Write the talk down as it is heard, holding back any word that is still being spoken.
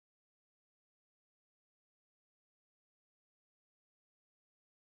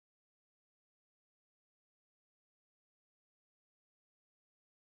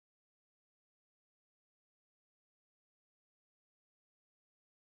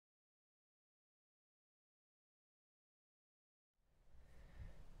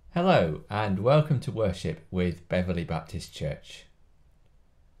Hello and welcome to worship with Beverley Baptist Church.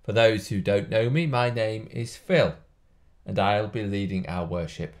 For those who don't know me, my name is Phil and I'll be leading our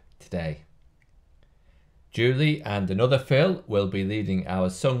worship today. Julie and another Phil will be leading our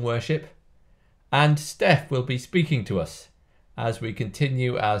sung worship, and Steph will be speaking to us as we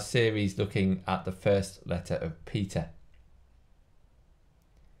continue our series looking at the first letter of Peter.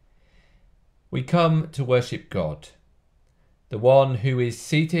 We come to worship God, the one who is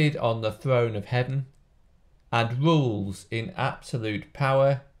seated on the throne of heaven and rules in absolute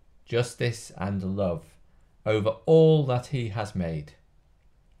power, justice and love over all that he has made.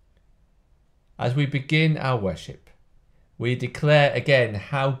 As we begin our worship, we declare again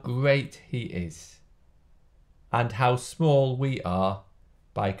how great he is and how small we are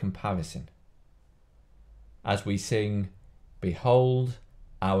by comparison, as we sing, "Behold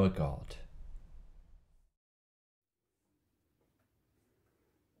our God."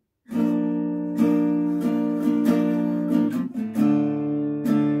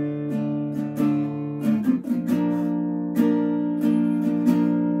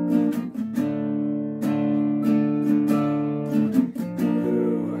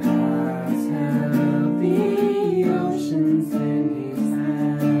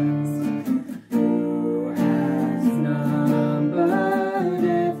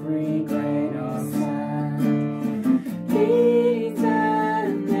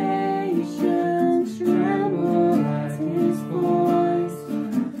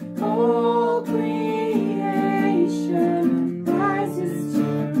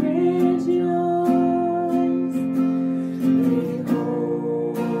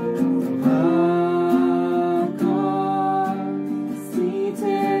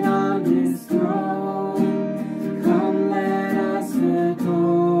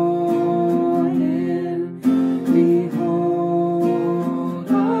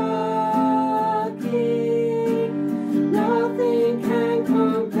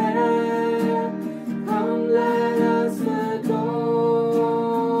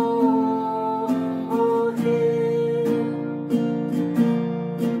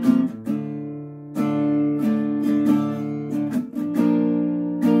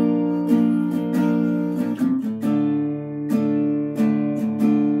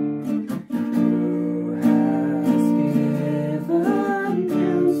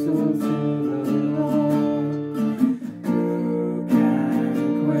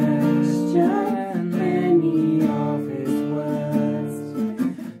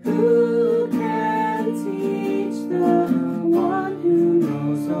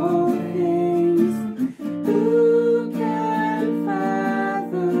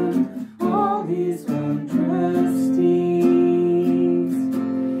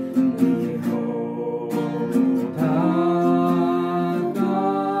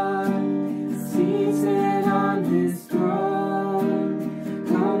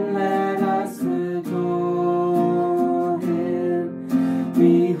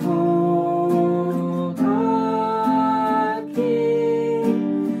 Behold our King.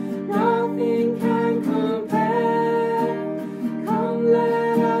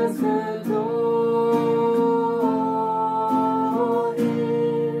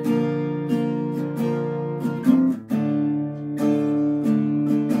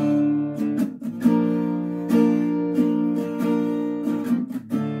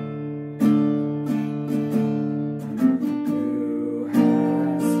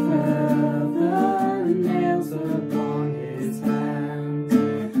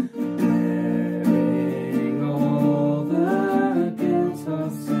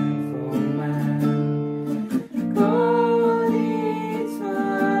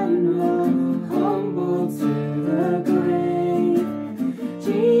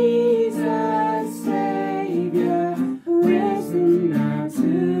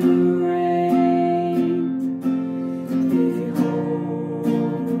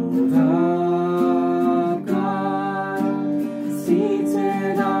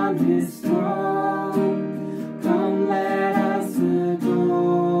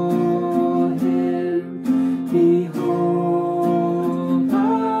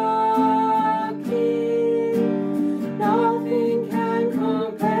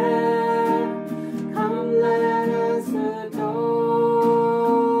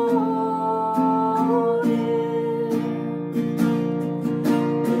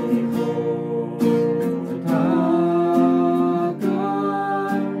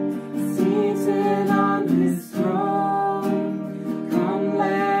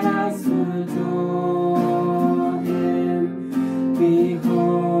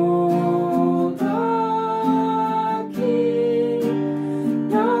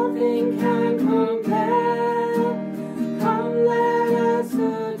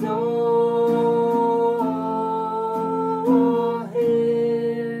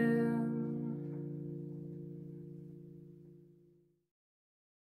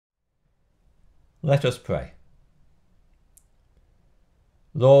 Let us pray.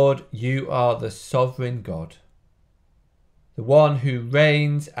 Lord, you are the sovereign God, the one who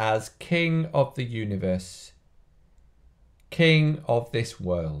reigns as King of the universe, King of this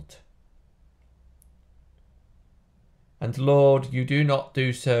world. And Lord, you do not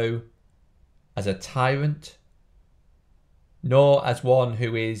do so as a tyrant, nor as one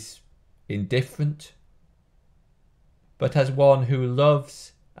who is indifferent, but as one who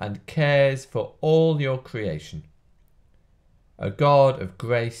loves and cares for all your creation, a God of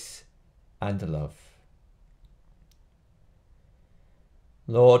grace and love.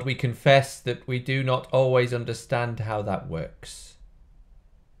 Lord, we confess that we do not always understand how that works.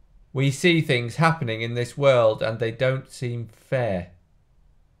 We see things happening in this world and they don't seem fair.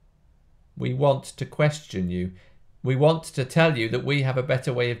 We want to question you. We want to tell you that we have a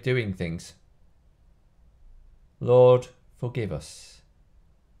better way of doing things. Lord, forgive us.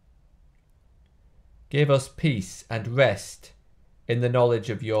 Give us peace and rest in the knowledge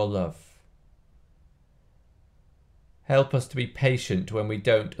of your love. Help us to be patient when we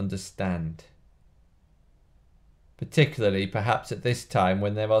don't understand. Particularly perhaps at this time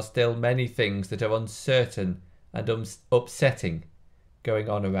when there are still many things that are uncertain and upsetting going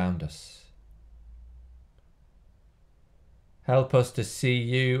on around us. Help us to see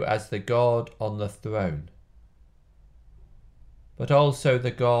you as the God on the throne, but also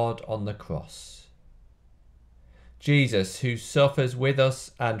the God on the cross. Jesus, who suffers with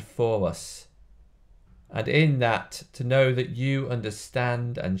us and for us, and in that to know that you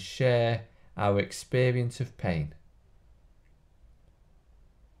understand and share our experience of pain.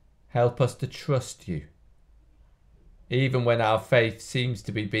 Help us to trust you, even when our faith seems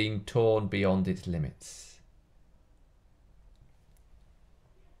to be being torn beyond its limits.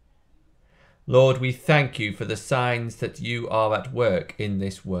 Lord, we thank you for the signs that you are at work in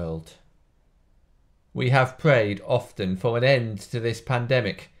this world. We have prayed often for an end to this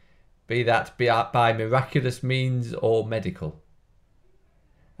pandemic, be that by miraculous means or medical.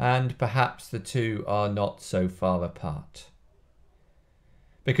 And perhaps the two are not so far apart.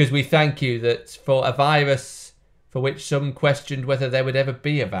 Because we thank you that for a virus for which some questioned whether there would ever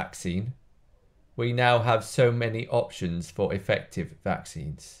be a vaccine, we now have so many options for effective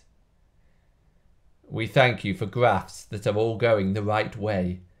vaccines. We thank you for graphs that are all going the right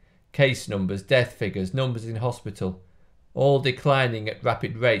way, case numbers, death figures, numbers in hospital, all declining at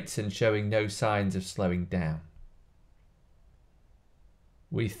rapid rates and showing no signs of slowing down.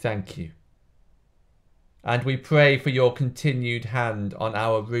 We thank you. And we pray for your continued hand on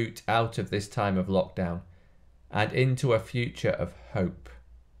our route out of this time of lockdown and into a future of hope.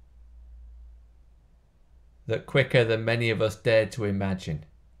 That quicker than many of us dared to imagine,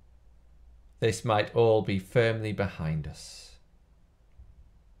 this might all be firmly behind us.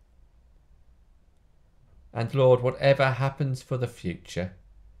 And Lord, whatever happens for the future,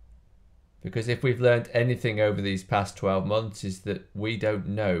 because if we've learned anything over these past 12 months is that we don't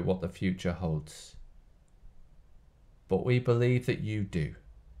know what the future holds. But we believe that you do.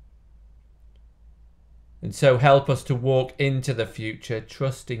 And so help us to walk into the future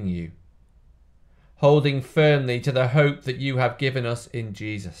trusting you, holding firmly to the hope that you have given us in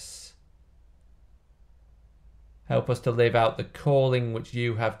Jesus. Help us to live out the calling which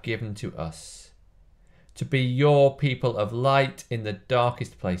you have given to us, to be your people of light in the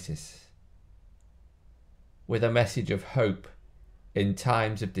darkest places, with a message of hope in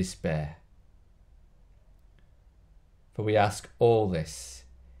times of despair. For we ask all this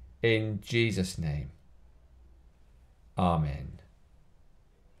in Jesus' name. Amen.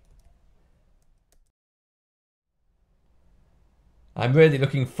 I'm really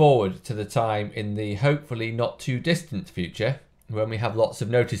looking forward to the time in the hopefully not too distant future when we have lots of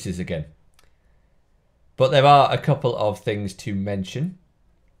notices again. But there are a couple of things to mention.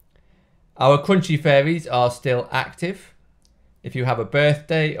 Our Crunchy Fairies are still active. If you have a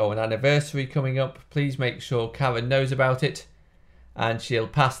birthday or an anniversary coming up, please make sure Karen knows about it and she'll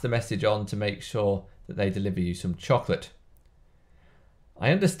pass the message on to make sure that they deliver you some chocolate.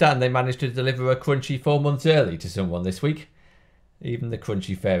 I understand they managed to deliver a Crunchy 4 months early to someone this week. Even the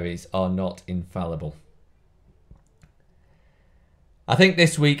Crunchy Fairies are not infallible. I think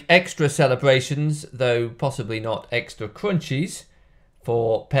this week extra celebrations, though possibly not extra crunchies,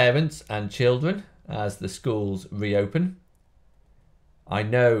 for parents and children as the schools reopen. I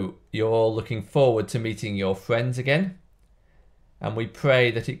know you're all looking forward to meeting your friends again, and we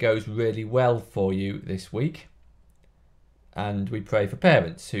pray that it goes really well for you this week. And we pray for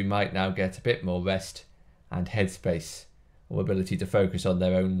parents who might now get a bit more rest and headspace or ability to focus on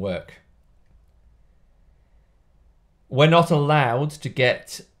their own work. We're not allowed to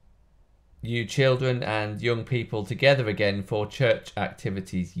get you children and young people together again for church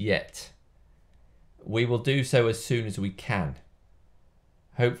activities yet. We will do so as soon as we can.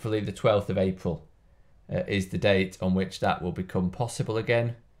 Hopefully the 12th of April is the date on which that will become possible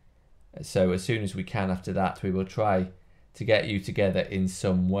again. So as soon as we can after that, we will try to get you together in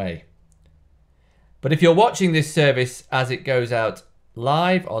some way. But if you're watching this service as it goes out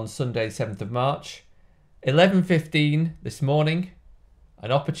live on Sunday 7th of March, 11:15 this morning,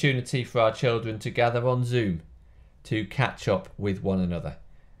 an opportunity for our children to gather on Zoom to catch up with one another.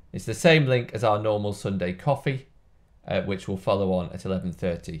 It's the same link as our normal Sunday coffee, which will follow on at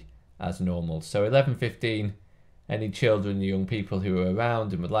 11:30 as normal. So 11:15, any children, young people who are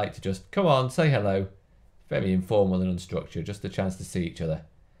around and would like to just come on, say hello, very informal and unstructured, just a chance to see each other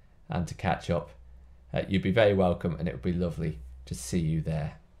and to catch up. You'd be very welcome, and it would be lovely to see you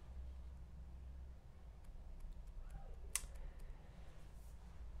there.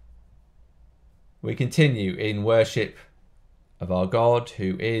 We continue in worship of our God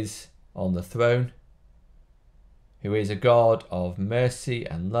who is on the throne, who is a God of mercy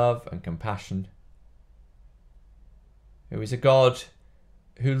and love and compassion, who is a God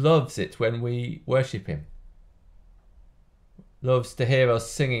who loves it when we worship him, loves to hear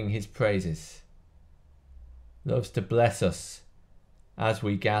us singing his praises, loves to bless us as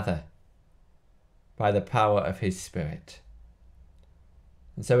we gather by the power of his Spirit.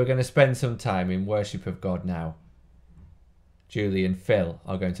 And so we're going to spend some time in worship of God now. Julie and Phil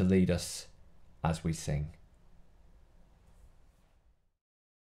are going to lead us as we sing.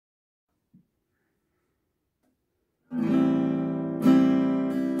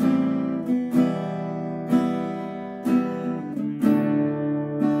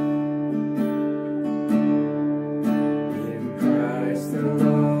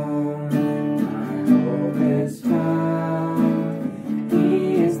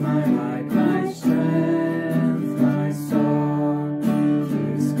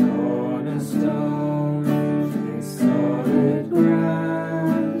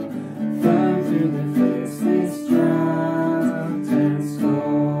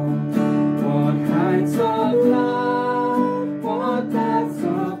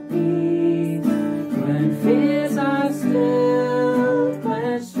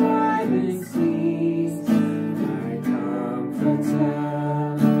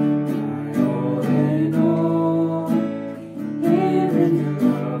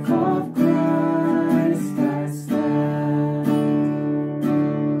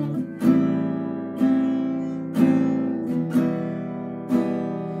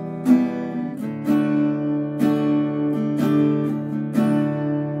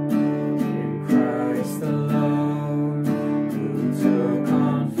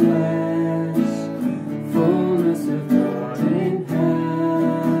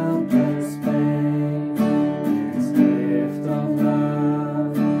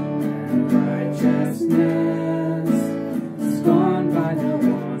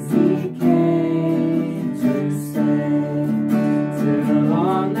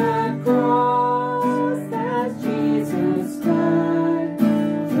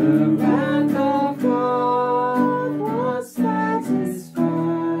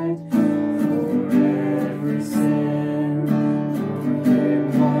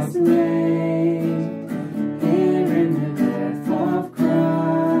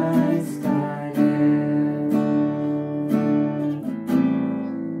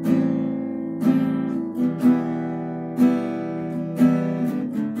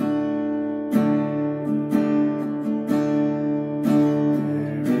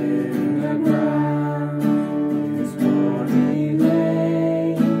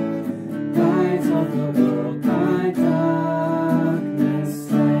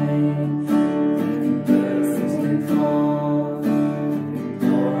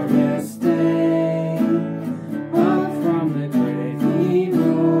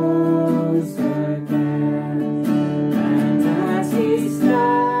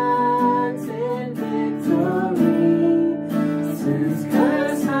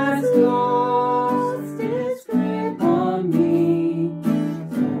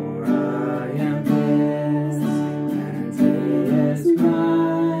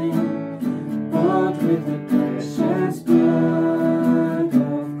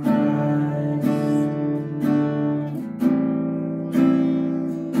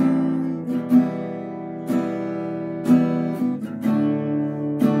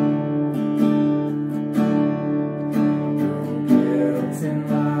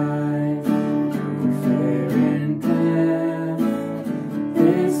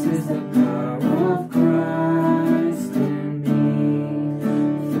 Power of Christ in me,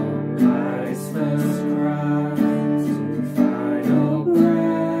 from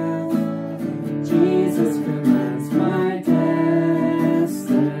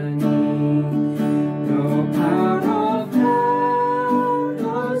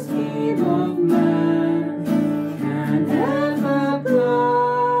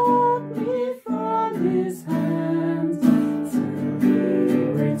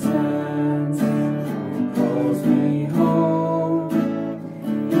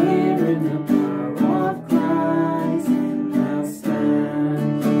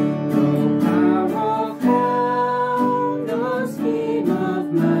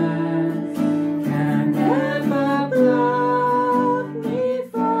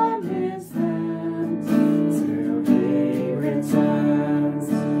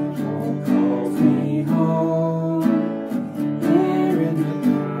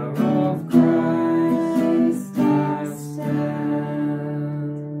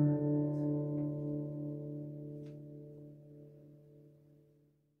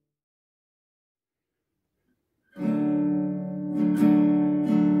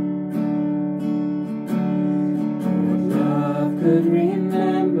could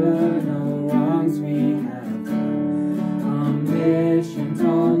remember no wrongs we have done. Omniscient,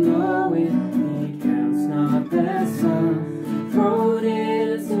 all-knowing, He counts not the sun. Thrown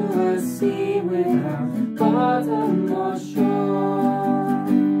into a sea without bottom or shore.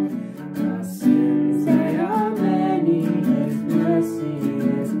 Our sins, they are many, His mercy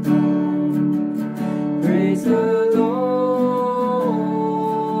is more. Praise the Lord,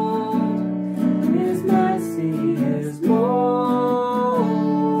 His mercy is more.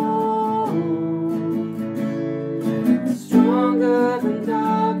 Stronger than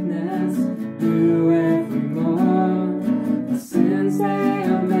darkness, new every morn. The sins, they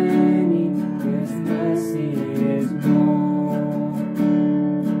are many, His mercy is more.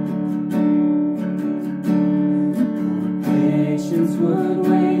 Our patience would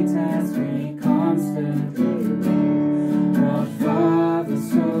wait as we constantly wait. What Father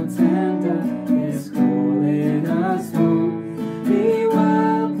so tender is calling us home. He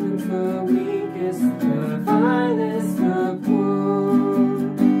welcomes the weakest, the vilest, the poor.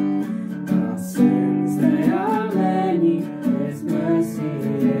 Our sins, they are many, His mercy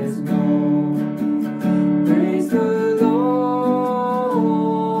is more. Praise the Lord,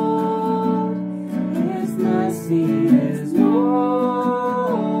 His mercy is more.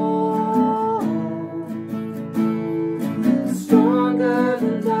 Stronger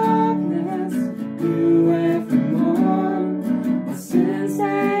than darkness, new every morn. Our sins,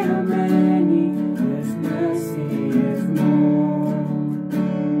 they are many, His mercy is more.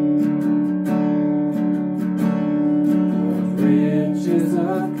 What riches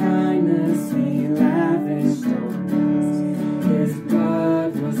of kindness He lavished on us. His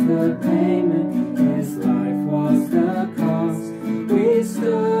blood was the payment, His life was the cost. We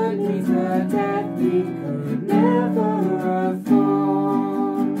stood neath a debt we could never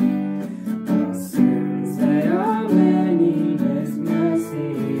afford. Our sins, they are many, His mercy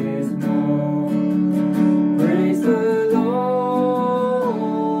is more. Praise the Lord,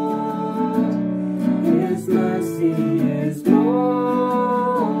 His mercy is more.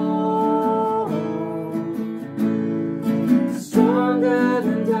 Stronger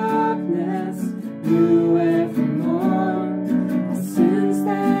than darkness, new every morn. Our sins,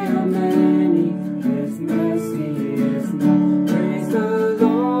 they are many, His mercy is more. Praise the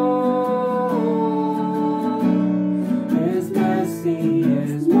Lord, His mercy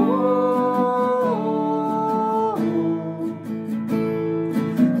is more.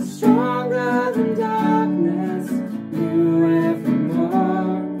 Stronger than darkness, new every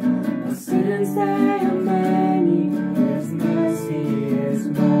morn. Our sins, they are many, His mercy is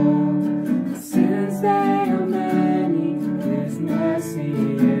more. Our sins, they are many, His mercy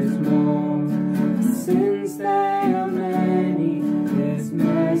is more. Our sins, they are many, His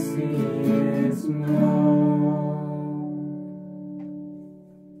mercy is more.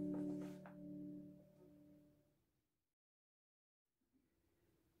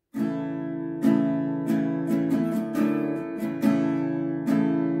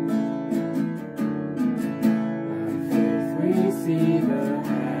 By faith we see the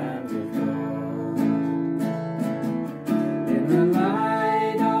hand of God in the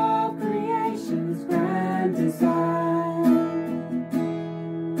light of creation's grand design,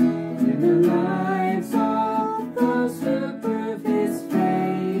 in the lives of those who prove His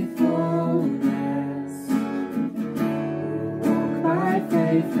faithfulness, who walk by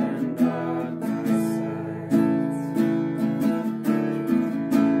faith and not by sight.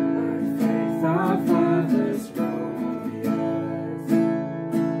 By faith our fathers roamed the earth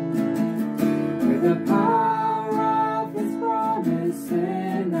with the power of His promise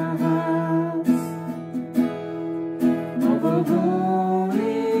in our hearts, of a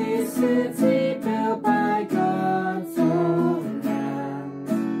holy city built by God's own hand,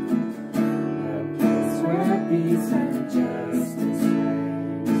 a place where peace and justice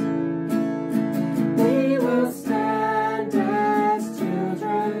reign. We will stand as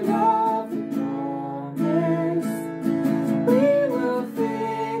children of the promise. We will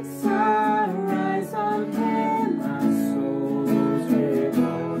fix our eyes on Him, our souls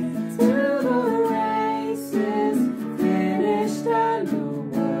reward, till the race is finished and the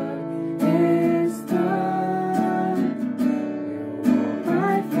work is done. We'll walk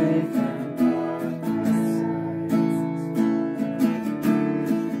by faith and not by sight.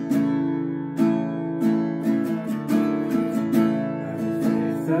 By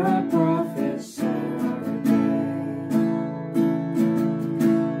faith the prophets saw a day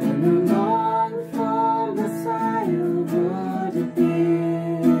when the long-for Messiah would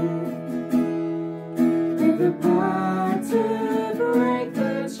appear, with the power to break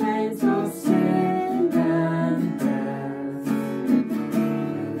the chains of sin and death.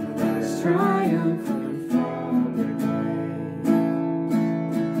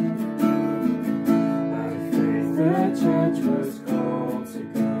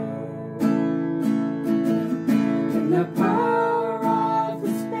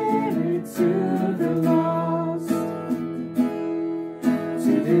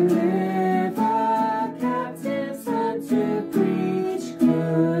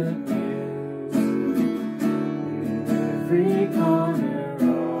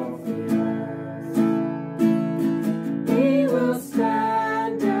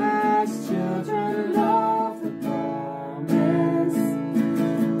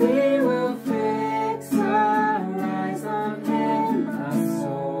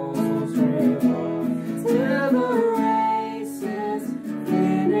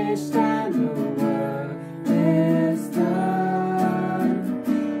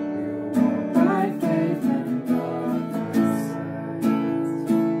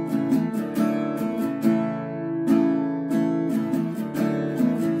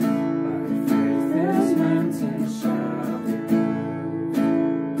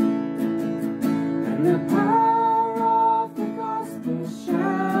 and the power of the gospel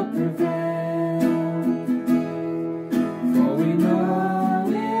shall prevail. For we know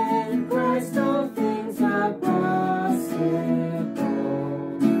in Christ all things are possible, for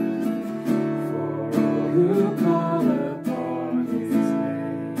all who call upon his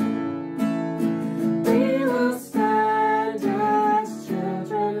name. We will stand as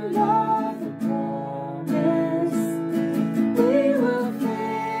children of the promise. We will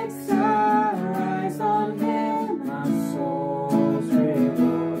fix our eyes on him, our souls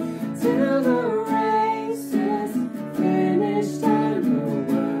reward, till the race is finished and the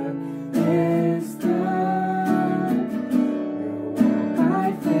work is done. We'll walk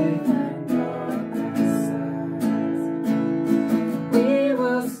by faith and not by sight. We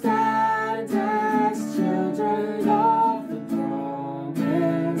will stand as children of the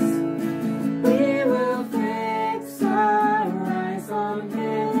promise. We will fix our eyes on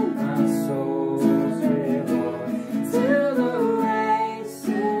him, our souls reward, till the race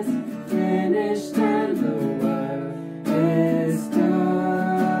is finished and the work is done.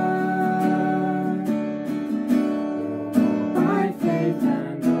 We'll walk by faith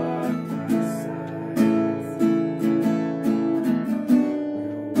and not by sight. We'll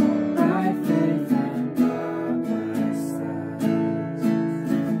walk by faith and not by sight.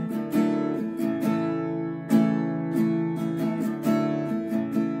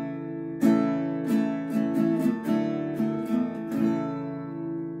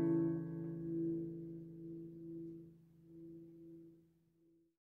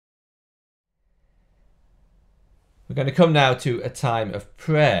 We're going to come now to a time of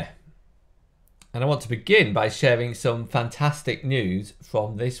prayer. And I want to begin by sharing some fantastic news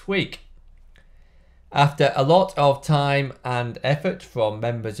from this week. After a lot of time and effort from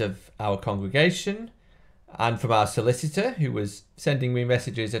members of our congregation and from our solicitor, who was sending me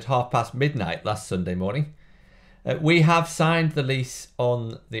messages at midnight last Sunday morning, we have signed the lease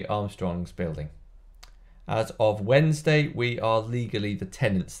on the Armstrongs building. As of Wednesday, we are legally the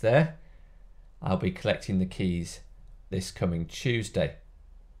tenants there. I'll be collecting the keys this coming Tuesday.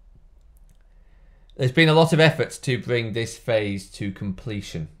 There's been a lot of efforts to bring this phase to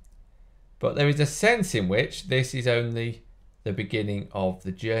completion, but there is a sense in which this is only the beginning of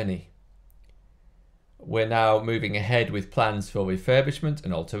the journey. We're now moving ahead with plans for refurbishment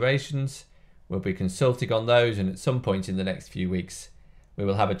and alterations. We'll be consulting on those, and at some point in the next few weeks we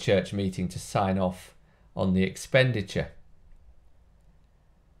will have a church meeting to sign off on the expenditure.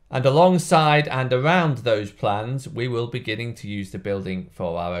 And alongside and around those plans, we will be beginning to use the building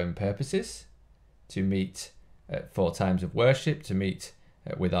for our own purposes, to meet 4 times of worship, to meet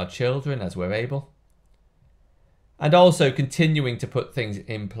with our children as we're able, and also continuing to put things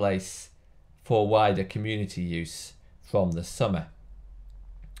in place for wider community use from the summer.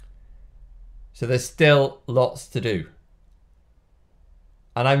 So there's still lots to do.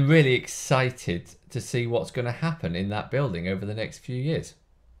 And I'm really excited to see what's going to happen in that building over the next few years.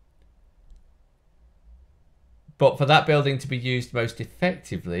 But for that building to be used most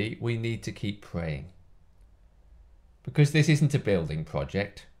effectively, we need to keep praying. Because this isn't a building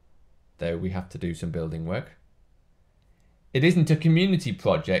project, though we have to do some building work. It isn't a community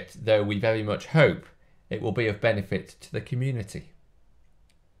project, though we very much hope it will be of benefit to the community.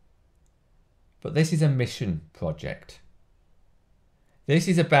 But this is a mission project. This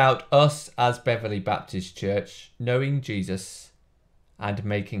is about us as Beverley Baptist Church knowing Jesus and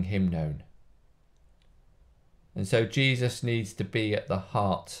making him known. And so Jesus needs to be at the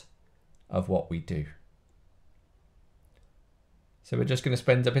heart of what we do. So we're just going to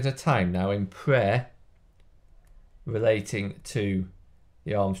spend a bit of time now in prayer relating to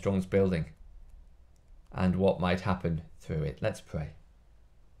the Armstrongs building and what might happen through it. Let's pray.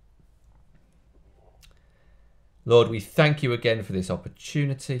 Lord, we thank you again for this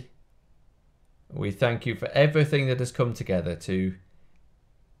opportunity. We thank you for everything that has come together to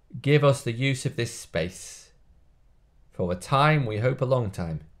give us the use of this space for a time, we hope a long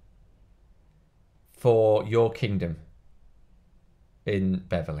time, for your kingdom in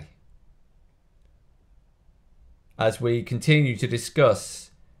Beverley. As we continue to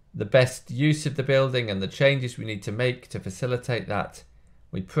discuss the best use of the building and the changes we need to make to facilitate that,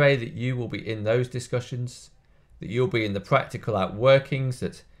 we pray that you will be in those discussions, that you'll be in the practical outworkings,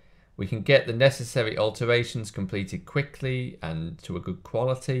 that we can get the necessary alterations completed quickly and to a good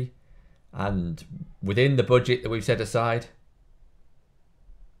quality and within the budget that we've set aside.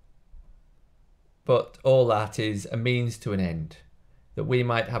 But all that is a means to an end, that we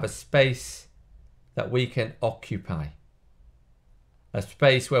might have a space that we can occupy, a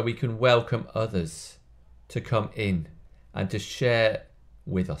space where we can welcome others to come in and to share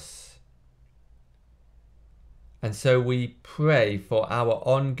with us. And so we pray for our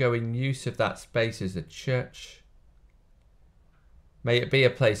ongoing use of that space as a church. May it be a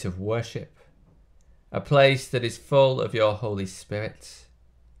place of worship, a place that is full of your Holy Spirit.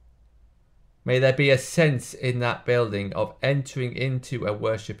 May there be a sense in that building of entering into a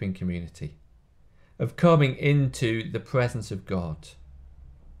worshipping community, of coming into the presence of God.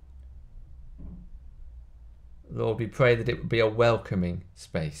 Lord, we pray that it would be a welcoming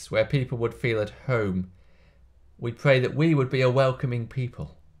space where people would feel at home. We pray that we would be a welcoming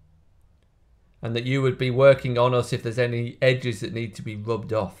people, and that you would be working on us if there's any edges that need to be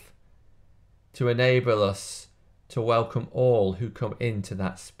rubbed off, to enable us to welcome all who come into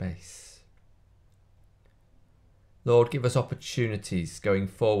that space. Lord, give us opportunities going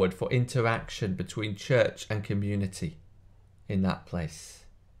forward for interaction between church and community in that place.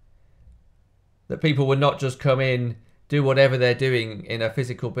 That people would not just come in, do whatever they're doing in a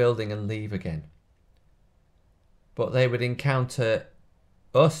physical building and leave again, but they would encounter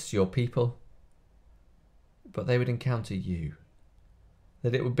us, your people, but they would encounter you.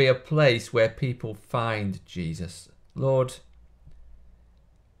 That it would be a place where people find Jesus. Lord,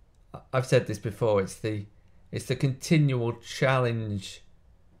 I've said this before, it's the continual challenge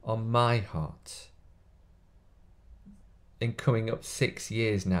on my heart in coming up 6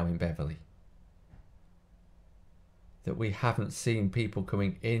 years now in Beverley, that we haven't seen people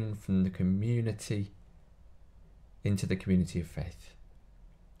coming in from the community into the community of faith.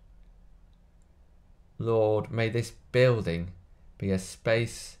 Lord, may this building be a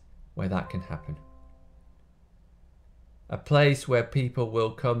space where that can happen. A place where people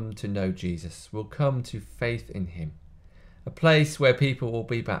will come to know Jesus, will come to faith in him. A place where people will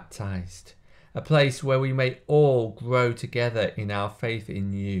be baptized. A place where we may all grow together in our faith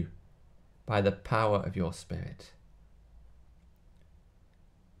in you by the power of your Spirit.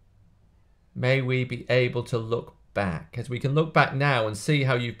 May we be able to look back, as we can look back now and see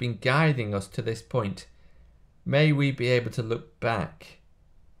how you've been guiding us to this point. May we be able to look back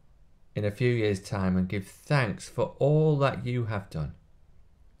in a few years' time and give thanks for all that you have done,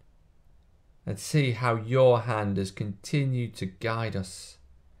 and see how your hand has continued to guide us,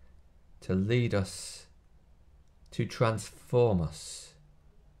 to lead us, to transform us,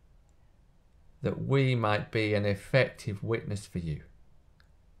 that we might be an effective witness for you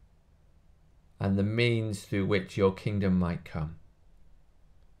and the means through which your kingdom might come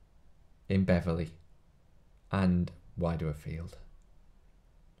in Beverley and wider afield.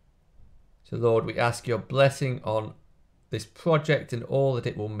 So Lord, we ask your blessing on this project and all that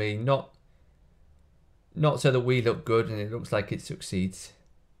it will mean, not so that we look good and it looks like it succeeds,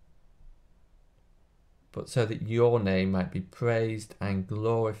 but so that your name might be praised and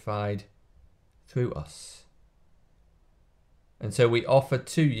glorified through us. And so we offer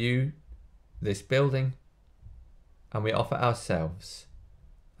to you this building, and we offer ourselves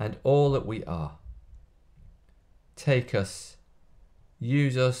and all that we are. Take us,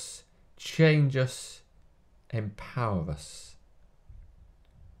 use us, change us, empower us,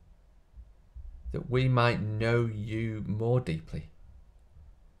 that we might know you more deeply,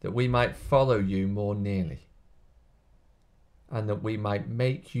 that we might follow you more nearly, and that we might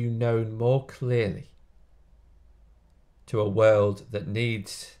make you known more clearly to a world that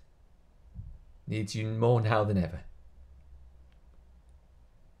needs you more now than ever.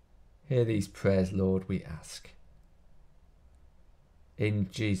 Hear these prayers, Lord, we ask. In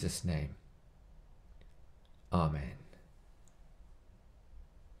Jesus' name. Amen.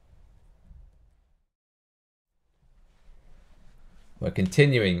 We're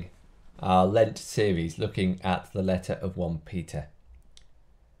continuing our Lent series looking at the letter of 1 Peter.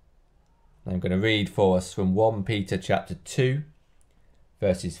 I'm going to read for us from 1 Peter chapter 2,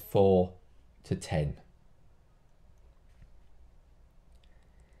 verses 4 to 10.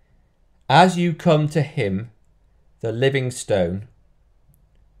 As you come to him, the living stone,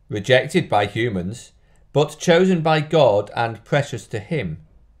 rejected by humans, but chosen by God and precious to him,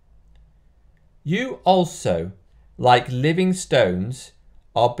 you also, like living stones,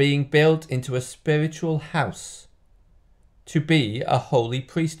 are being built into a spiritual house, to be a holy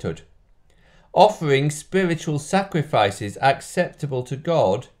priesthood, offering spiritual sacrifices acceptable to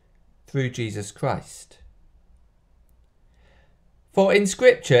God through Jesus Christ. For in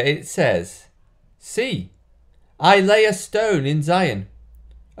Scripture it says, "See, I lay a stone in Zion,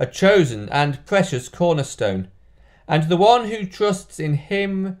 a chosen and precious cornerstone, and the one who trusts in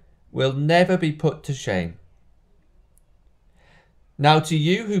him will never be put to shame." Now to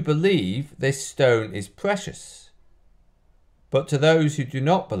you who believe, this stone is precious. But to those who do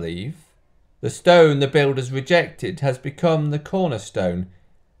not believe, the stone the builders rejected has become the cornerstone,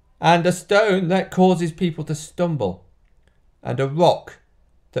 and a stone that causes people to stumble, and a rock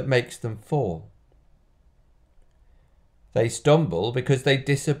that makes them fall. They stumble because they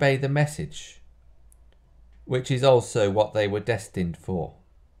disobey the message, which is also what they were destined for.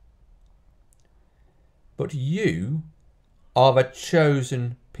 But you are a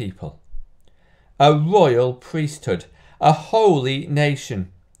chosen people, a royal priesthood, a holy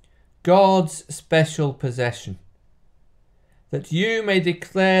nation, God's special possession, that you may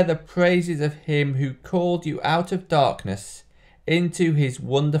declare the praises of him who called you out of darkness into his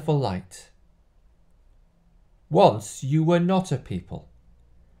wonderful light. Once you were not a people,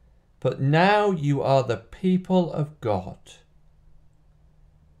 but now you are the people of God.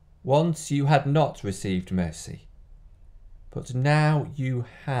 Once you had not received mercy, but now you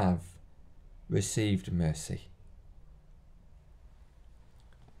have received mercy.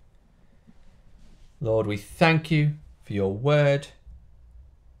 Lord, we thank you for your word,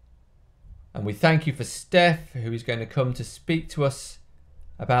 and we thank you for Steph, who is going to come to speak to us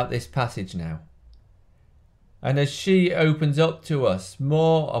about this passage now. And as she opens up to us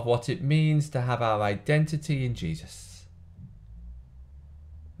more of what it means to have our identity in Jesus,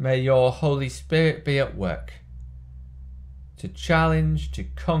 may your Holy Spirit be at work to challenge, to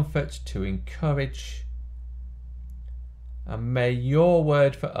comfort, to encourage, and may your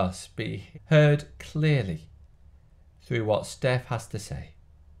word for us be heard clearly through what Steph has to say.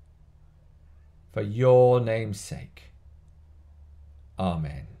 For your name's sake.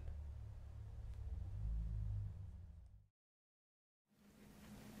 Amen.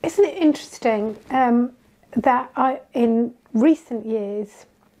 Isn't it interesting that in recent years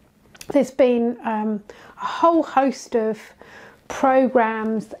there's been a whole host of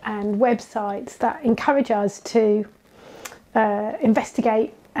programs and websites that encourage us to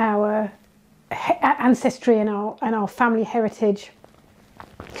investigate our ancestry and our family heritage,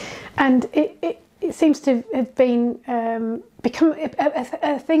 and it seems to have been become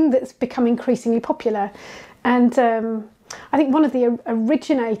a thing that's become increasingly popular. And I think one of the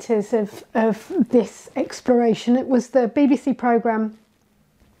originators of this exploration, it was the BBC programme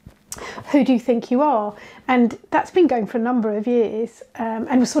Who Do You Think You Are? And that's been going for a number of years,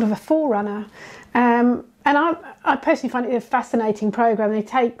 and was sort of a forerunner. And I personally find it a fascinating programme. They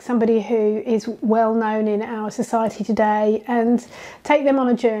take somebody who is well known in our society today and take them on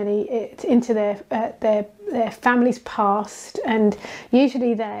a journey into their family's past, and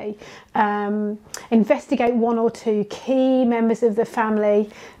usually they investigate one or two key members of the family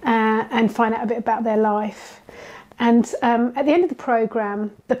and find out a bit about their life. And at the end of the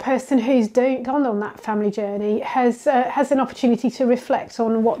programme, the person who's gone on that family journey has an opportunity to reflect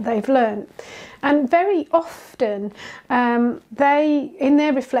on what they've learned. And very often they, in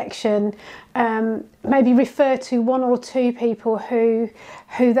their reflection, maybe refer to one or two people who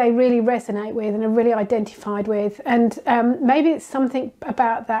they really resonate with and are really identified with. And maybe it's something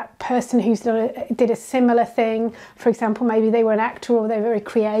about that person who's did a similar thing. For example, maybe they were an actor or they're very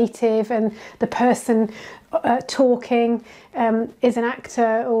creative, and the person talking is an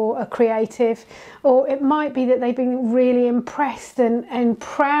actor or a creative. Or it might be that they've been really impressed and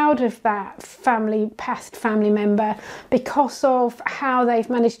proud of that past family member because of how they've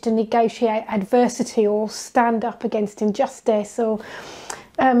managed to negotiate adversity or stand up against injustice, or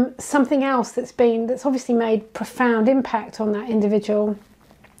something else that's obviously made profound impact on that individual.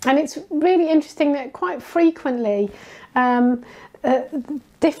 And it's really interesting that quite frequently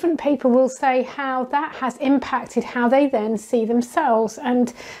different people will say how that has impacted how they then see themselves,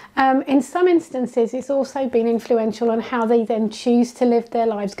 and in some instances it's also been influential on how they then choose to live their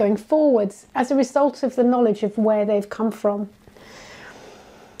lives going forwards as a result of the knowledge of where they've come from.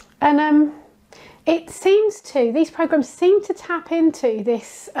 And these programs seem to tap into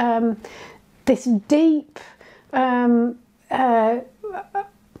this this deep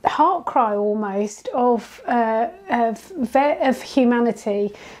heart cry almost of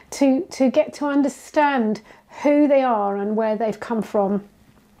humanity to get to understand who they are and where they've come from.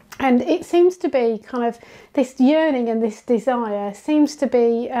 And it seems to be kind of this yearning and this desire seems to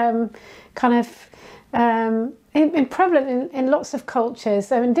be prevalent in lots of cultures.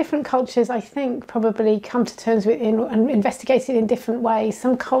 So in different cultures, I think, probably come to terms with and investigate it in different ways.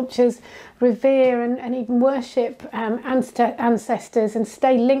 Some cultures revere and even worship ancestors and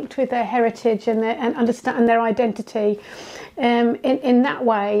stay linked with their heritage and understand their identity in that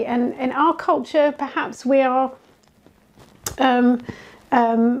way. And in our culture, perhaps we are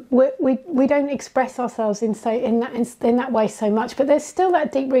we don't express ourselves in that way so much, but there's still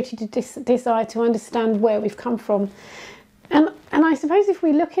that deep-rooted desire to understand where we've come from. And I suppose if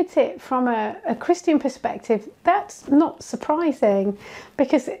we look at it from a Christian perspective, that's not surprising,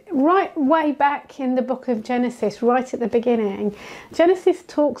 because right way back in the book of Genesis, right at the beginning, Genesis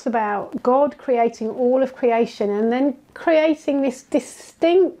talks about God creating all of creation and then creating this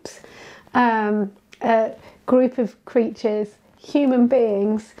distinct group of creatures, human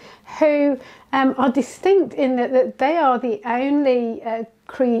beings, who are distinct in that they are the only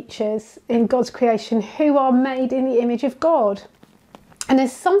creatures in God's creation who are made in the image of God. And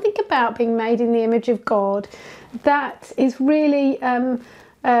there's something about being made in the image of God that is really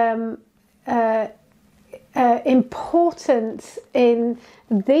important in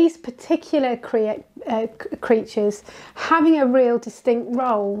these particular creatures having a real distinct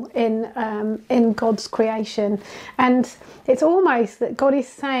role in God's creation. And it's almost that God is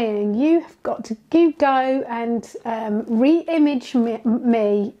saying, you've got to go and re-image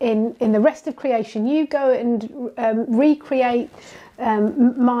me in the rest of creation. You go and recreate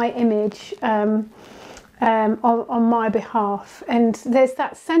my image on my behalf. And there's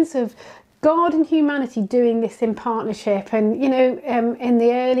that sense of God and humanity doing this in partnership. And, you know, in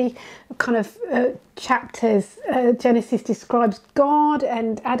the early kind of chapters, Genesis describes God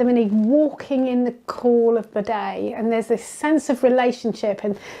and Adam and Eve walking in the cool of the day. And there's this sense of relationship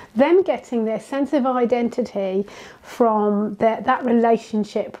and them getting their sense of identity from that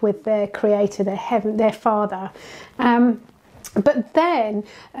relationship with their creator, their father. But then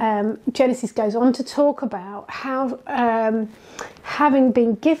Genesis goes on to talk about how having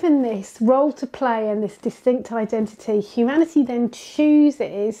been given this role to play and this distinct identity, humanity then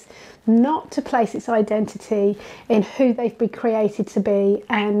chooses not to place its identity in who they've been created to be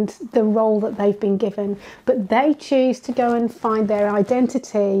and the role that they've been given, but they choose to go and find their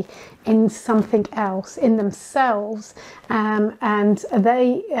identity in something else, in themselves, and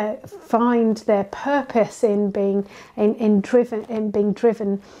they find their purpose in being driven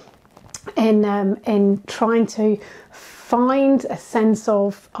in trying to find a sense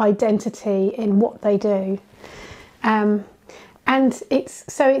of identity in what they do. And it's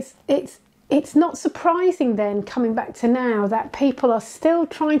not surprising then, coming back to now, that people are still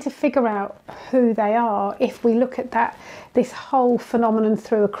trying to figure out who they are if we look at this whole phenomenon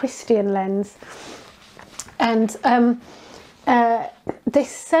through a Christian lens. And this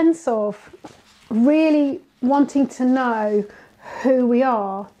sense of really wanting to know who we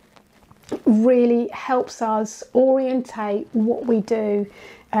are really helps us orientate what we do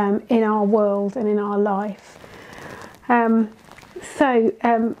in our world and in our life.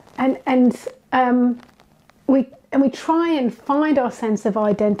 We try and find our sense of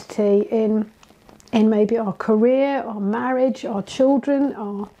identity in maybe our career, our marriage, our children,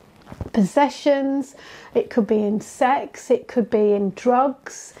 our possessions. It could be in sex, it could be in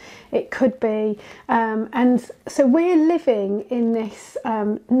drugs, it could be, and so we're living in this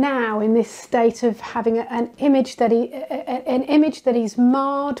now in this state of having an image that is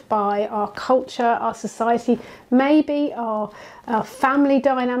marred by our culture, our society, maybe our family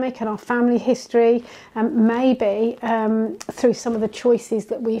dynamic and our family history, maybe through some of the choices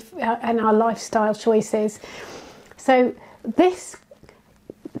that we've and our lifestyle choices. So this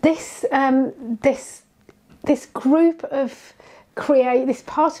group of this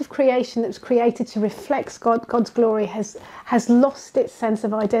part of creation that's created to reflect God's glory has lost its sense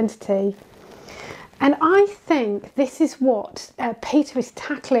of identity. And I think this is what Peter is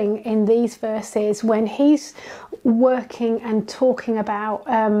tackling in these verses when he's working and talking about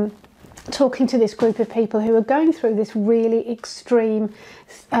talking to this group of people who are going through this really extreme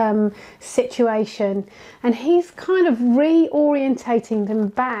situation, and he's kind of reorientating them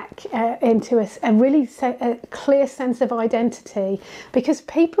back into a really clear sense of identity, because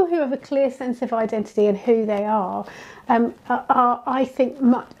people who have a clear sense of identity and who they are, I think,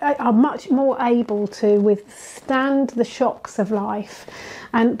 are much more able to withstand the shocks of life,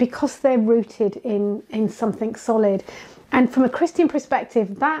 and because they're rooted in something solid. And from a Christian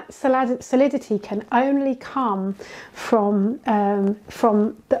perspective, that solidity can only come from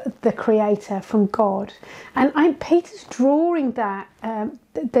the Creator, from God. And Peter's drawing that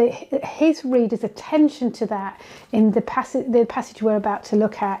his readers' attention to that in the passage we're about to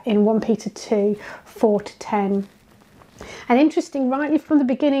look at in 1 Peter 2, 4-10. And interesting, rightly from the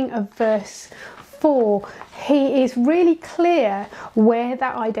beginning of verse 4, he is really clear where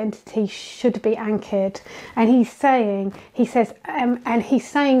that identity should be anchored, and he's saying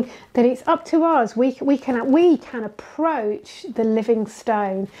that it's up to us. We can approach the living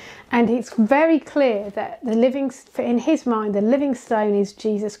stone, and it's very clear that in his mind, the living stone is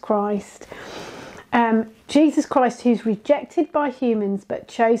Jesus Christ. Jesus Christ, who's rejected by humans but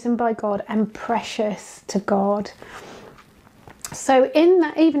chosen by God and precious to God. So in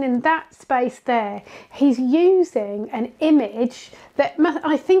that, even in that space there, he's using an image that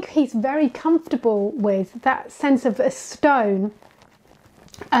I think he's very comfortable with, that sense of a stone.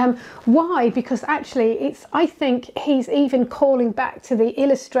 Why? Because actually I think he's even calling back to the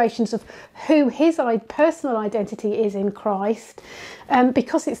illustrations of who his personal identity is in Christ,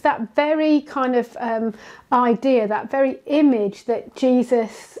 because it's that very kind of idea, that very image that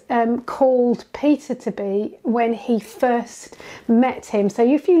Jesus called Peter to be when he first met him. So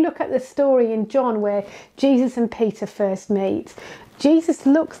if you look at the story in John where Jesus and Peter first meet, Jesus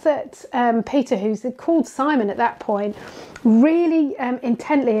looks at Peter, who's called Simon at that point, really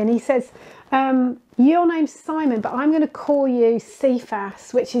intently, and he says, your name's Simon, but I'm going to call you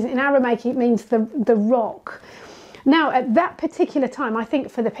Cephas, which is in Aramaic, it means the rock. Now, at that particular time, I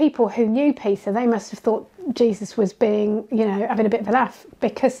think for the people who knew Peter, they must have thought Jesus was being, having a bit of a laugh,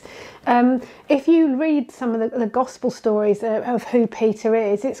 because if you read some of the gospel stories of who Peter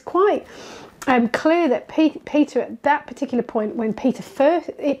is, it's quite clear that Peter at that particular point, when Peter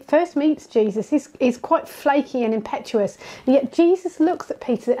first meets Jesus, is quite flaky and impetuous, and yet Jesus looks at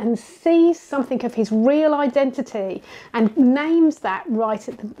Peter and sees something of his real identity and names that right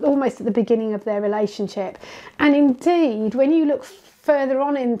almost at the beginning of their relationship. And indeed, when you look further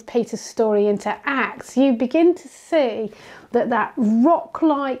on in Peter's story into Acts, you begin to see that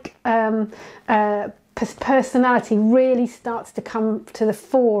rock-like personality really starts to come to the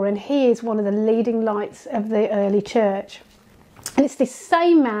fore, and he is one of the leading lights of the early church. And it's this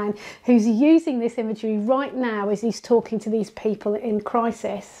same man who's using this imagery right now as he's talking to these people in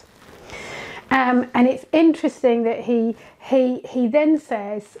crisis. And it's interesting that he then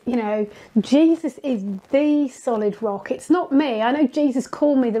says, Jesus is the solid rock. It's not me. I know Jesus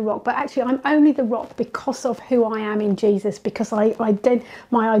called me the rock, but actually I'm only the rock because of who I am in Jesus, because my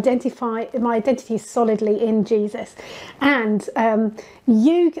identity is solidly in Jesus. And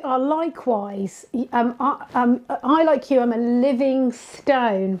you are likewise. I, like you, am a living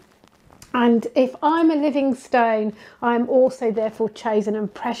stone. And if I'm a living stone, I'm also therefore chosen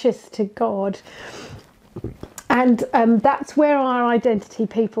and precious to God. And that's where our identity,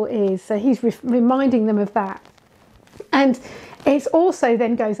 people, is. So he's reminding them of that. And it also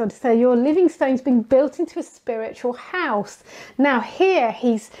then goes on to say, your living stone's been built into a spiritual house. Now here,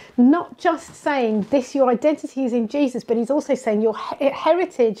 he's not just saying this, your identity is in Jesus, but he's also saying your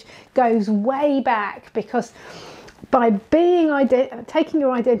heritage goes way back, because by taking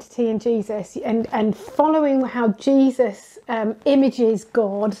your identity in Jesus and following how Jesus images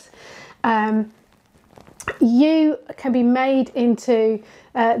God, you can be made into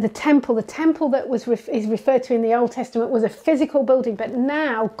the temple. The temple that is referred to in the Old Testament was a physical building, but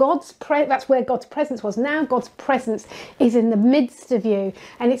now that's where God's presence was. Now God's presence is in the midst of you,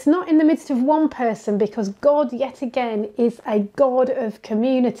 and it's not in the midst of one person, because God, yet again, is a God of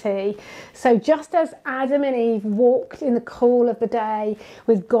community. So just as Adam and Eve walked in the cool of the day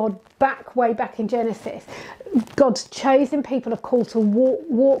with God way back in Genesis, God's chosen people are called to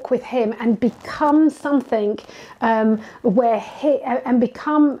walk with him and become something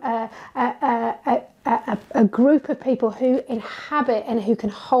become a group of people who inhabit and who can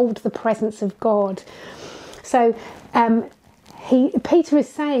hold the presence of God. So Peter is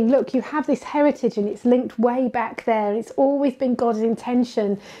saying, look, you have this heritage and it's linked way back there. It's always been God's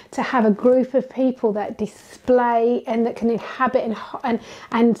intention to have a group of people that display and that can inhabit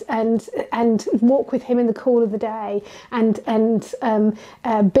and walk with him in the cool of the day, and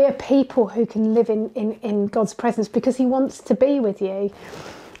be a people who can live in God's presence, because he wants to be with you.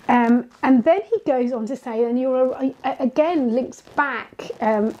 And then he goes on to say, and you're again links back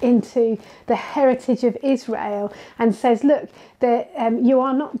into the heritage of Israel, and says, look, that you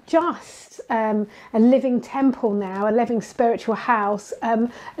are not just a living temple now, a living spiritual house,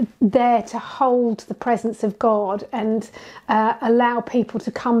 there to hold the presence of God and allow people to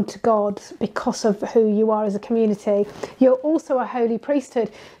come to God because of who you are as a community. You're also a holy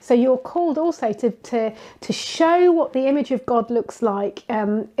priesthood, so you're called also to show what the image of God looks like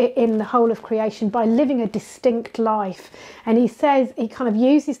in the whole of creation by living a distinct life. And he says, he kind of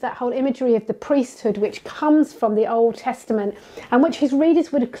uses that whole imagery of the priesthood, which comes from the Old Testament and which his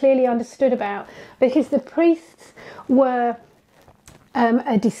readers would have clearly understood about, because the priests were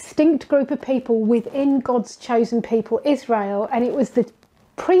a distinct group of people within God's chosen people, Israel, and it was the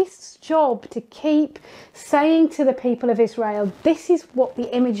priest's job to keep saying to the people of Israel, this is what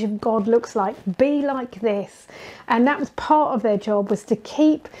the image of God looks like, be like this. And that was part of their job, was to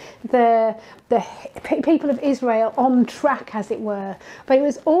keep the people of Israel on track, as it were. But it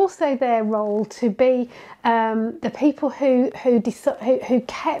was also their role to be the people who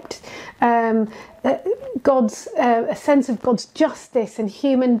kept God's a sense of God's justice and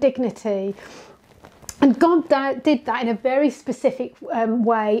human dignity. And God did that in a very specific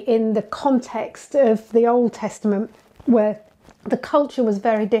way in the context of the Old Testament, where the culture was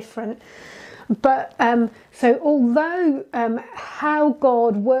very different. But so although how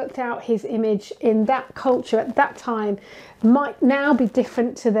God worked out his image in that culture at that time might now be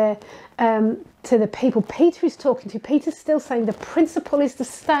different to the people Peter is talking to, Peter's still saying the principle is the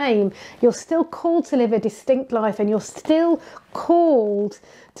same. You're still called to live a distinct life, and you're still called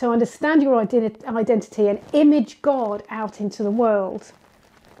to understand your identity and image God out into the world.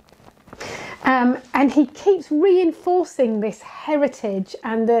 And he keeps reinforcing this heritage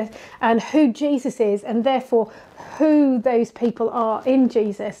and who Jesus is, and therefore who those people are in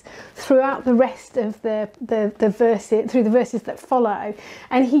Jesus throughout the rest of the verses, through the verses that follow.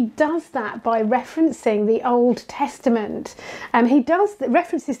 And he does that by referencing the Old Testament. He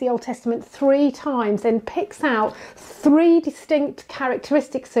references the Old Testament 3 times and picks out 3 distinct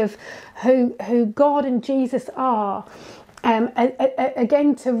characteristics of who God and Jesus are.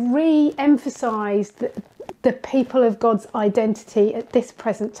 Again, to re-emphasise the people of God's identity at this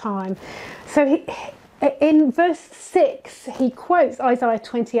present time. So in verse 6, he quotes Isaiah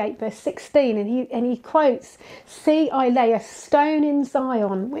 28 verse 16, and he quotes, "See, I lay a stone in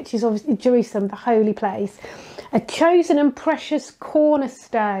Zion," which is obviously Jerusalem, the holy place, "a chosen and precious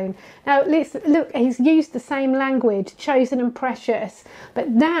cornerstone." Now, look, he's used the same language, chosen and precious, but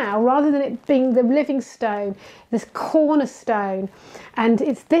now, rather than it being the living stone, this cornerstone. And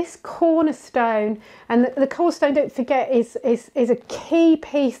it's this cornerstone, and the cornerstone, don't forget, is a key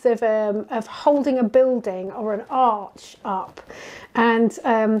piece of holding a building or an arch up. And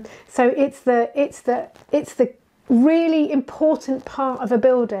so it's the really important part of a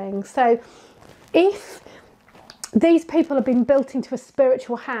building. So if these people have been built into a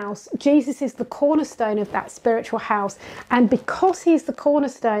spiritual house, Jesus is the cornerstone of that spiritual house. And because he is the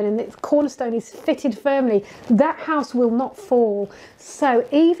cornerstone, and the cornerstone is fitted firmly, that house will not fall. So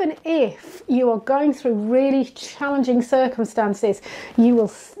even if you are going through really challenging circumstances, you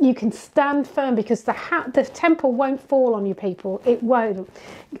can stand firm, because the temple won't fall on you, people. It won't.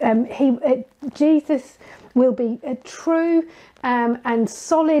 Jesus will be true and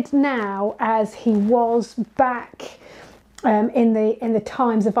solid now as he was back in the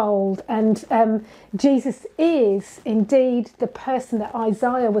times of old. And Jesus is indeed the person that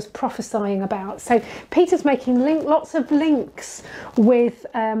Isaiah was prophesying about. So Peter's making lots of links with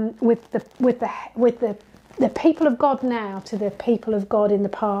the people of God now to the people of God in the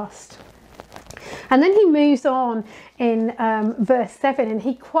past. And then he moves on in verse 7, and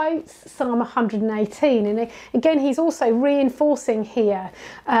he quotes Psalm 118. And again, he's also reinforcing here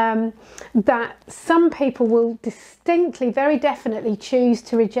that some people will distinctly, very definitely choose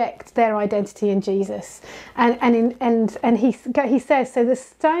to reject their identity in Jesus. And he says, so the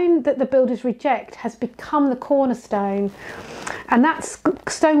stone that the builders reject has become the cornerstone, and that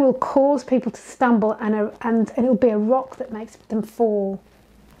stone will cause people to stumble, and it'll be a rock that makes them fall.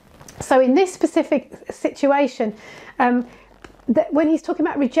 So in this specific situation, when he's talking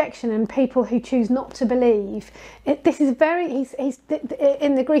about rejection and people who choose not to believe, this is very, he's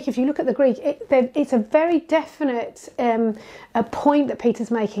in the Greek, if you look at the Greek, it's a very definite a point that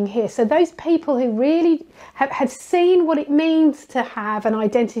Peter's making here. So those people who really had seen what it means to have an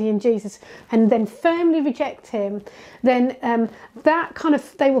identity in Jesus and then firmly reject him, then that kind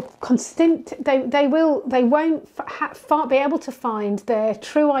of, they won't be able to find their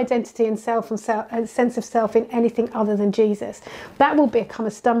true identity and sense of self in anything other than Jesus. That will become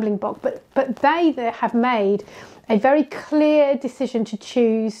a stumbling block. But they have made a very clear decision to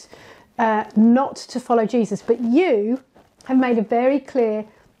choose not to follow Jesus. But you have made a very clear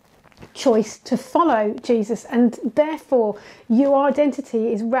choice to follow Jesus, and therefore your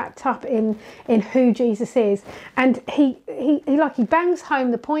identity is wrapped up in who Jesus is. And he bangs home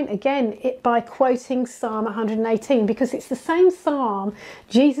the point again by quoting Psalm 118, because it's the same psalm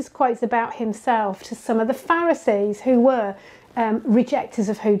Jesus quotes about himself to some of the Pharisees who were rejectors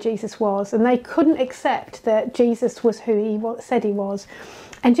of who Jesus was, and they couldn't accept that Jesus was who he said he was.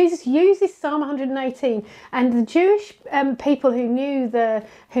 And Jesus uses Psalm 118, and the Jewish people who knew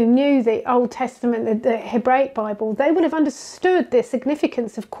the Old Testament, the Hebraic Bible, they would have understood the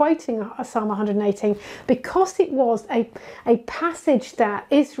significance of quoting Psalm 118, because it was a passage that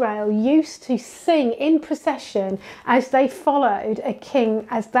Israel used to sing in procession as they followed a king,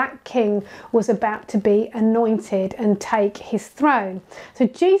 as that king was about to be anointed and take his throne. So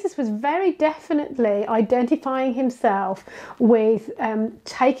Jesus was very definitely identifying himself with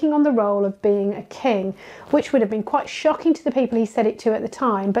taking on the role of being a king, which would have been quite shocking to the people he said it to at the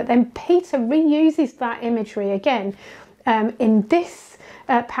time. But then Peter reuses that imagery again in this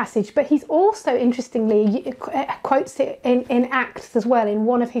passage, but he's also interestingly quotes it in Acts as well, in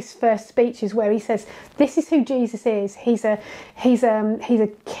one of his first speeches, where he says this is who Jesus is. He's a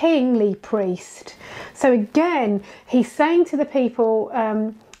kingly priest. So again, he's saying to the people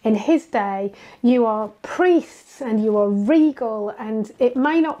in his day, you are priests and you are regal, and it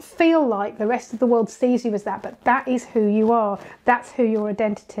may not feel like the rest of the world sees you as that, but that is who you are. That's who your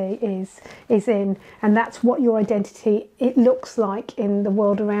identity is in, and that's what your identity it looks like in the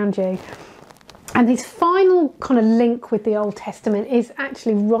world around you. And his final kind of link with the Old Testament is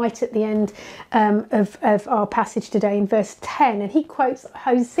actually right at the end of our passage today in verse 10. And he quotes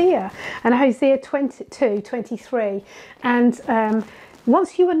Hosea, and Hosea 22:23. And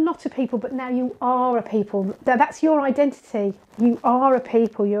once you were not a people, but now you are a people. That's your identity. You are a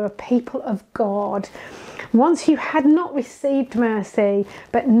people. You're a people of God. Once you had not received mercy,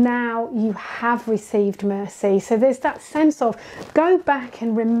 but now you have received mercy. So there's that sense of go back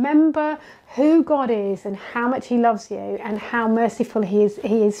and remember who God is and how much he loves you and how merciful he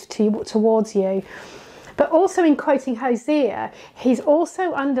is towards you. But also in quoting Hosea, he's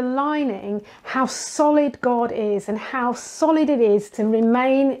also underlining how solid God is and how solid it is to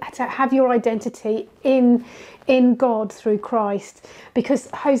have your identity in God through Christ. Because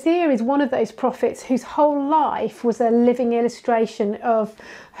Hosea is one of those prophets whose whole life was a living illustration of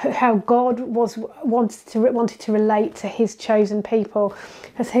how God wanted to relate to his chosen people.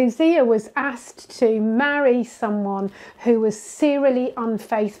 As Hosea was asked to marry someone who was serially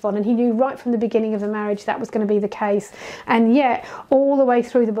unfaithful, and he knew right from the beginning of the marriage that was going to be the case, and yet all the way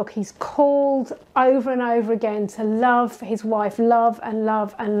through the book he's called over and over again to love his wife, love and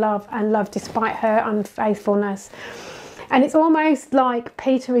love and love and love despite her unfaithfulness. And it's almost like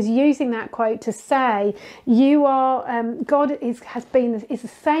Peter is using that quote to say, you are, God is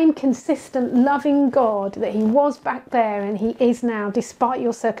the same consistent loving God that he was back there and he is now, despite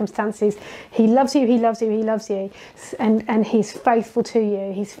your circumstances. He loves you, he loves you, he loves you. And he's faithful to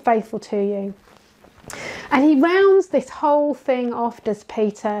you, he's faithful to you. And he rounds this whole thing off, does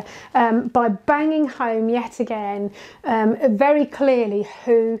Peter, by banging home yet again very clearly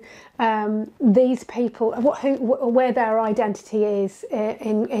who these people, where their identity is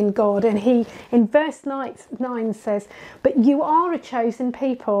in God. And he, in verse 9 says, but you are a chosen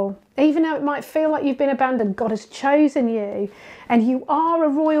people. Even though it might feel like you've been abandoned, God has chosen you. And you are a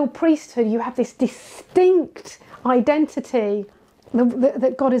royal priesthood. You have this distinct identity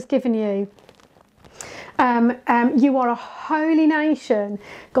that God has given you. You are a holy nation,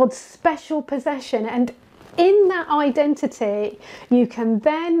 God's special possession, and in that identity you can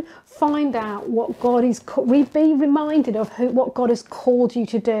then find out what God is. Be reminded of what God has called you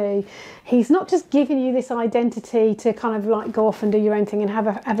to do. He's not just giving you this identity to kind of like go off and do your own thing and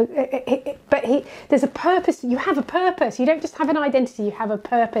there's a purpose. You have a purpose. You don't just have an identity, you have a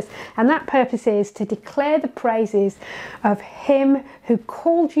purpose, and that purpose is to declare the praises of him who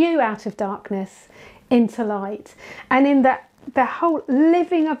called you out of darkness into light. And in the whole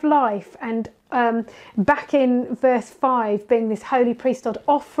living of life, and back in verse 5 being this holy priesthood,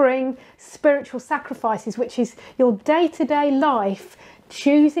 offering spiritual sacrifices, which is your day-to-day life,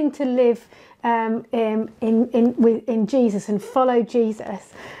 choosing to live in Jesus and follow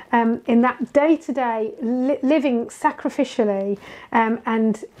Jesus, in that day-to-day living sacrificially,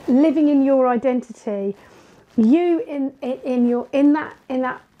 and living in your identity, you in that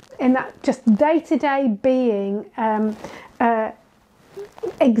just day-to-day being,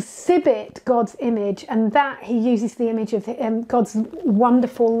 exhibit God's image, and that he uses the image of God's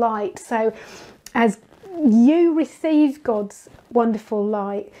wonderful light. So as you receive God's wonderful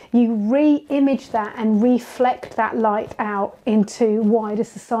light, you re-image that and reflect that light out into wider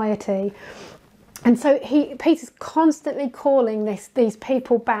society. And so Peter's constantly calling these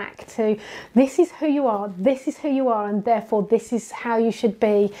people back to, this is who you are, and therefore this is how you should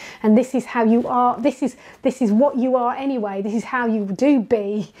be, and this is how you are, this is what you are anyway, this is how you do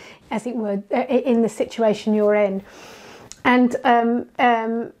be, as it were, in the situation you're in. And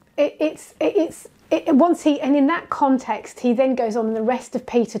once he, and in that context, he then goes on in the rest of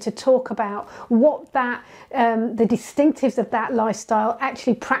Peter to talk about what that the distinctives of that lifestyle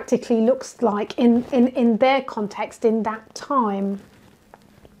actually practically looks like in their context in that time.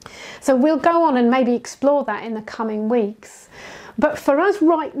 So we'll go on and maybe explore that in the coming weeks. But for us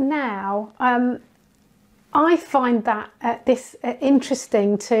right now, I find that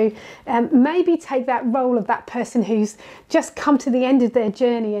interesting to maybe take that role of that person who's just come to the end of their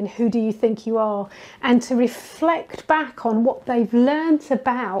journey and who do you think you are, and to reflect back on what they've learnt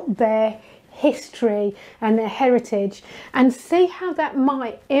about their history and their heritage, and see how that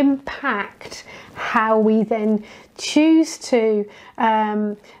might impact how we then choose to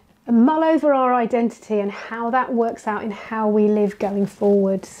mull over our identity and how that works out in how we live going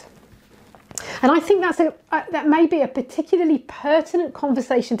forwards. And I think that may be a particularly pertinent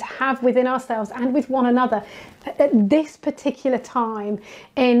conversation to have within ourselves and with one another at this particular time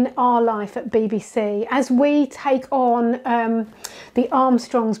in our life at BBC, as we take on the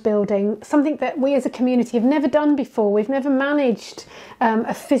Armstrongs building, something that we as a community have never done before. We've never managed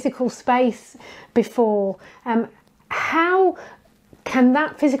a physical space before. How can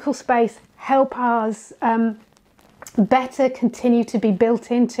that physical space help us better continue to be built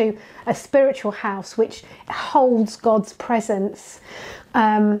into a spiritual house which holds God's presence?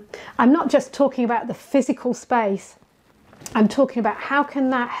 I'm not just talking about the physical space, I'm talking about how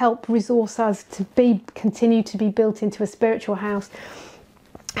can that help resource us to continue to be built into a spiritual house.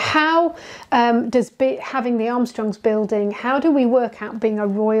 How does having the Armstrongs building, how do we work out being a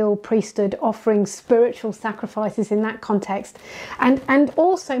royal priesthood, offering spiritual sacrifices in that context? And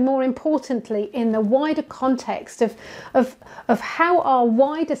also, more importantly, in the wider context of how our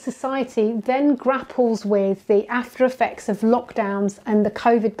wider society then grapples with the after effects of lockdowns and the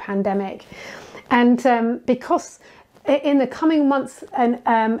COVID pandemic. And because in the coming months,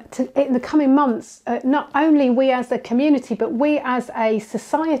 not only we as a community, but we as a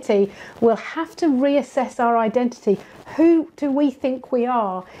society will have to reassess our identity. Who do we think we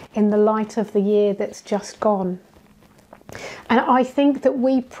are in the light of the year that's just gone? And I think that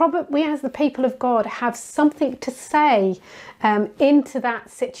we as the people of God have something to say into that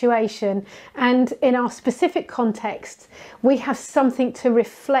situation, and in our specific context we have something to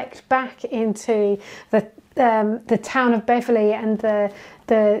reflect back into the town of Beverley and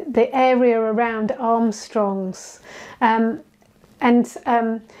the area around Armstrongs,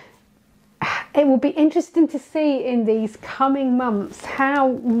 it will be interesting to see in these coming months how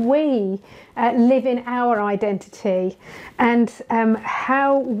we live in our identity, and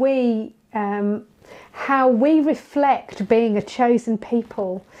how we reflect being a chosen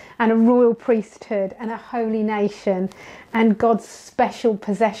people and a royal priesthood and a holy nation and God's special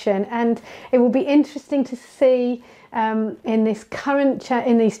possession. And it will be interesting to see in this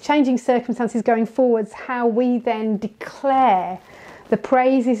in these changing circumstances going forwards, how we then declare the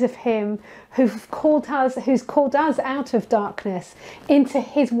praises of Him who's called us out of darkness into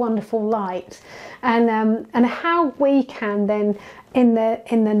His wonderful light, and how we can then, in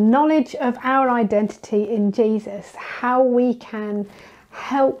the knowledge of our identity in Jesus, how we can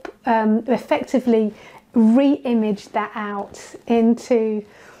help effectively re-image that out into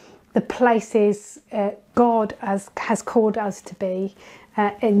the places God has called us to be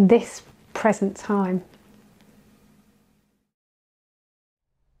in this present time.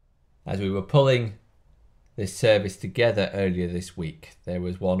 As we were pulling this service together earlier this week, there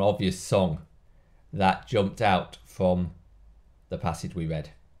was one obvious song that jumped out from the passage we read.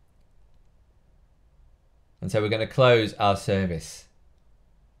 And so we're going to close our service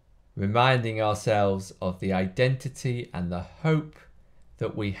reminding ourselves of the identity and the hope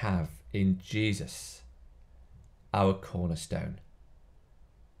that we have in Jesus, our cornerstone.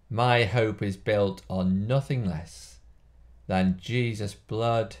 My hope is built on nothing less than Jesus'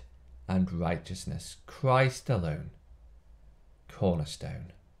 blood and righteousness, Christ alone,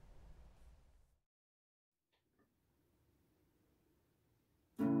 cornerstone.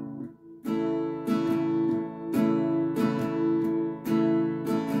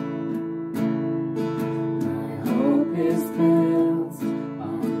 Is built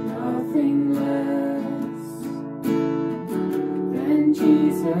on nothing less than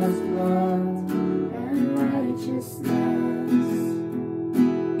Jesus' blood and righteousness.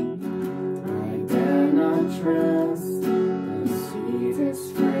 I dare not trust the sweetest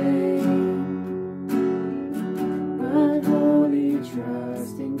frame, but wholly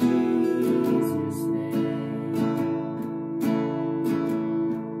trust in Jesus' name.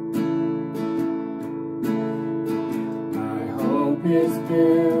 Is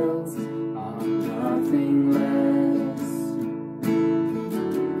built on nothing less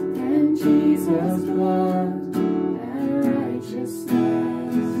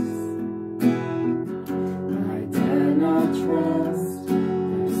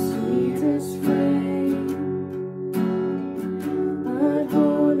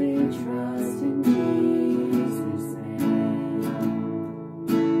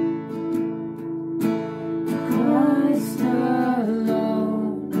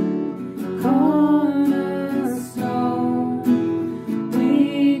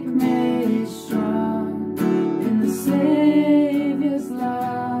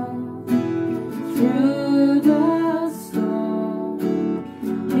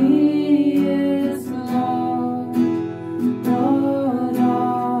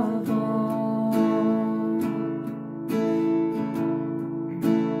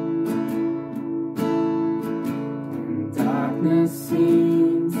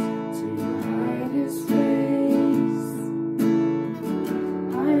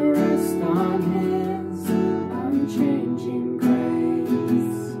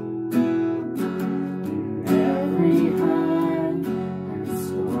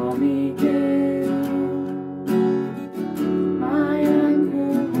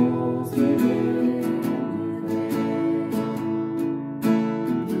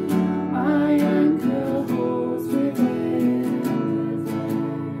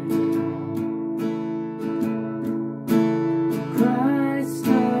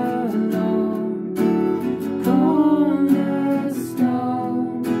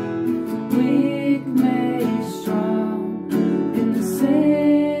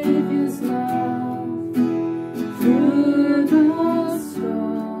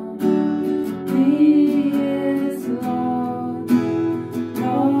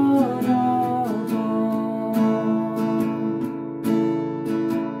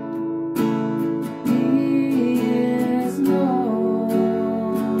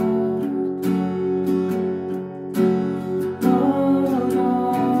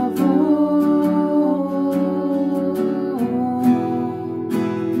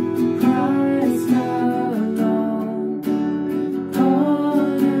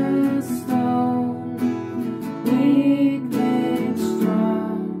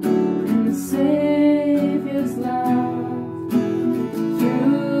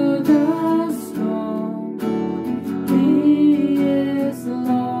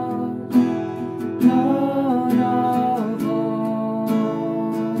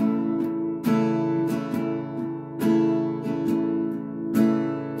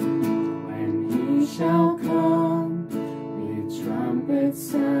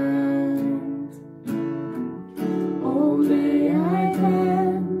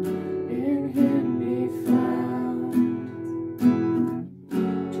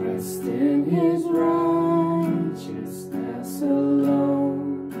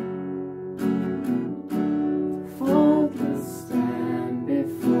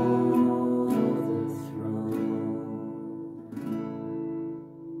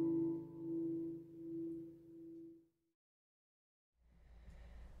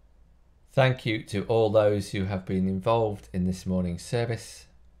Thank you to all those who have been involved in this morning's service.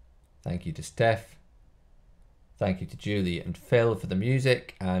 Thank you to Steph. Thank you to Julie and Phil for the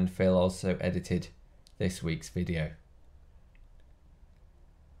music, and Phil also edited this week's video.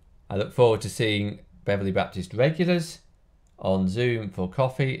 I look forward to seeing Beverley Baptist regulars on Zoom for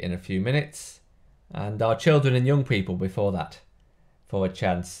coffee in a few minutes, and our children and young people before that for a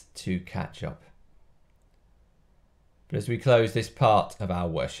chance to catch up. But as we close this part of our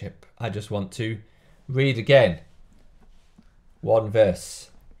worship, I just want to read again one verse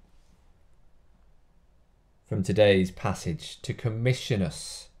from today's passage to commission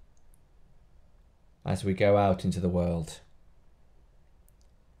us as we go out into the world.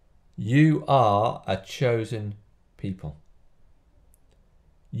 You are a chosen people.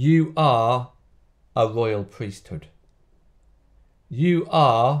 You are a royal priesthood. You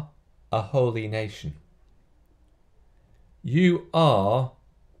are a holy nation. You are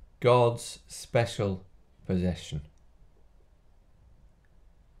God's special possession.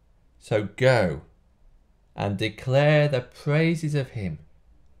 So go and declare the praises of him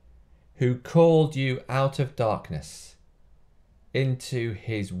who called you out of darkness into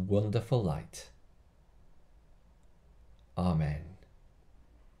his wonderful light. Amen.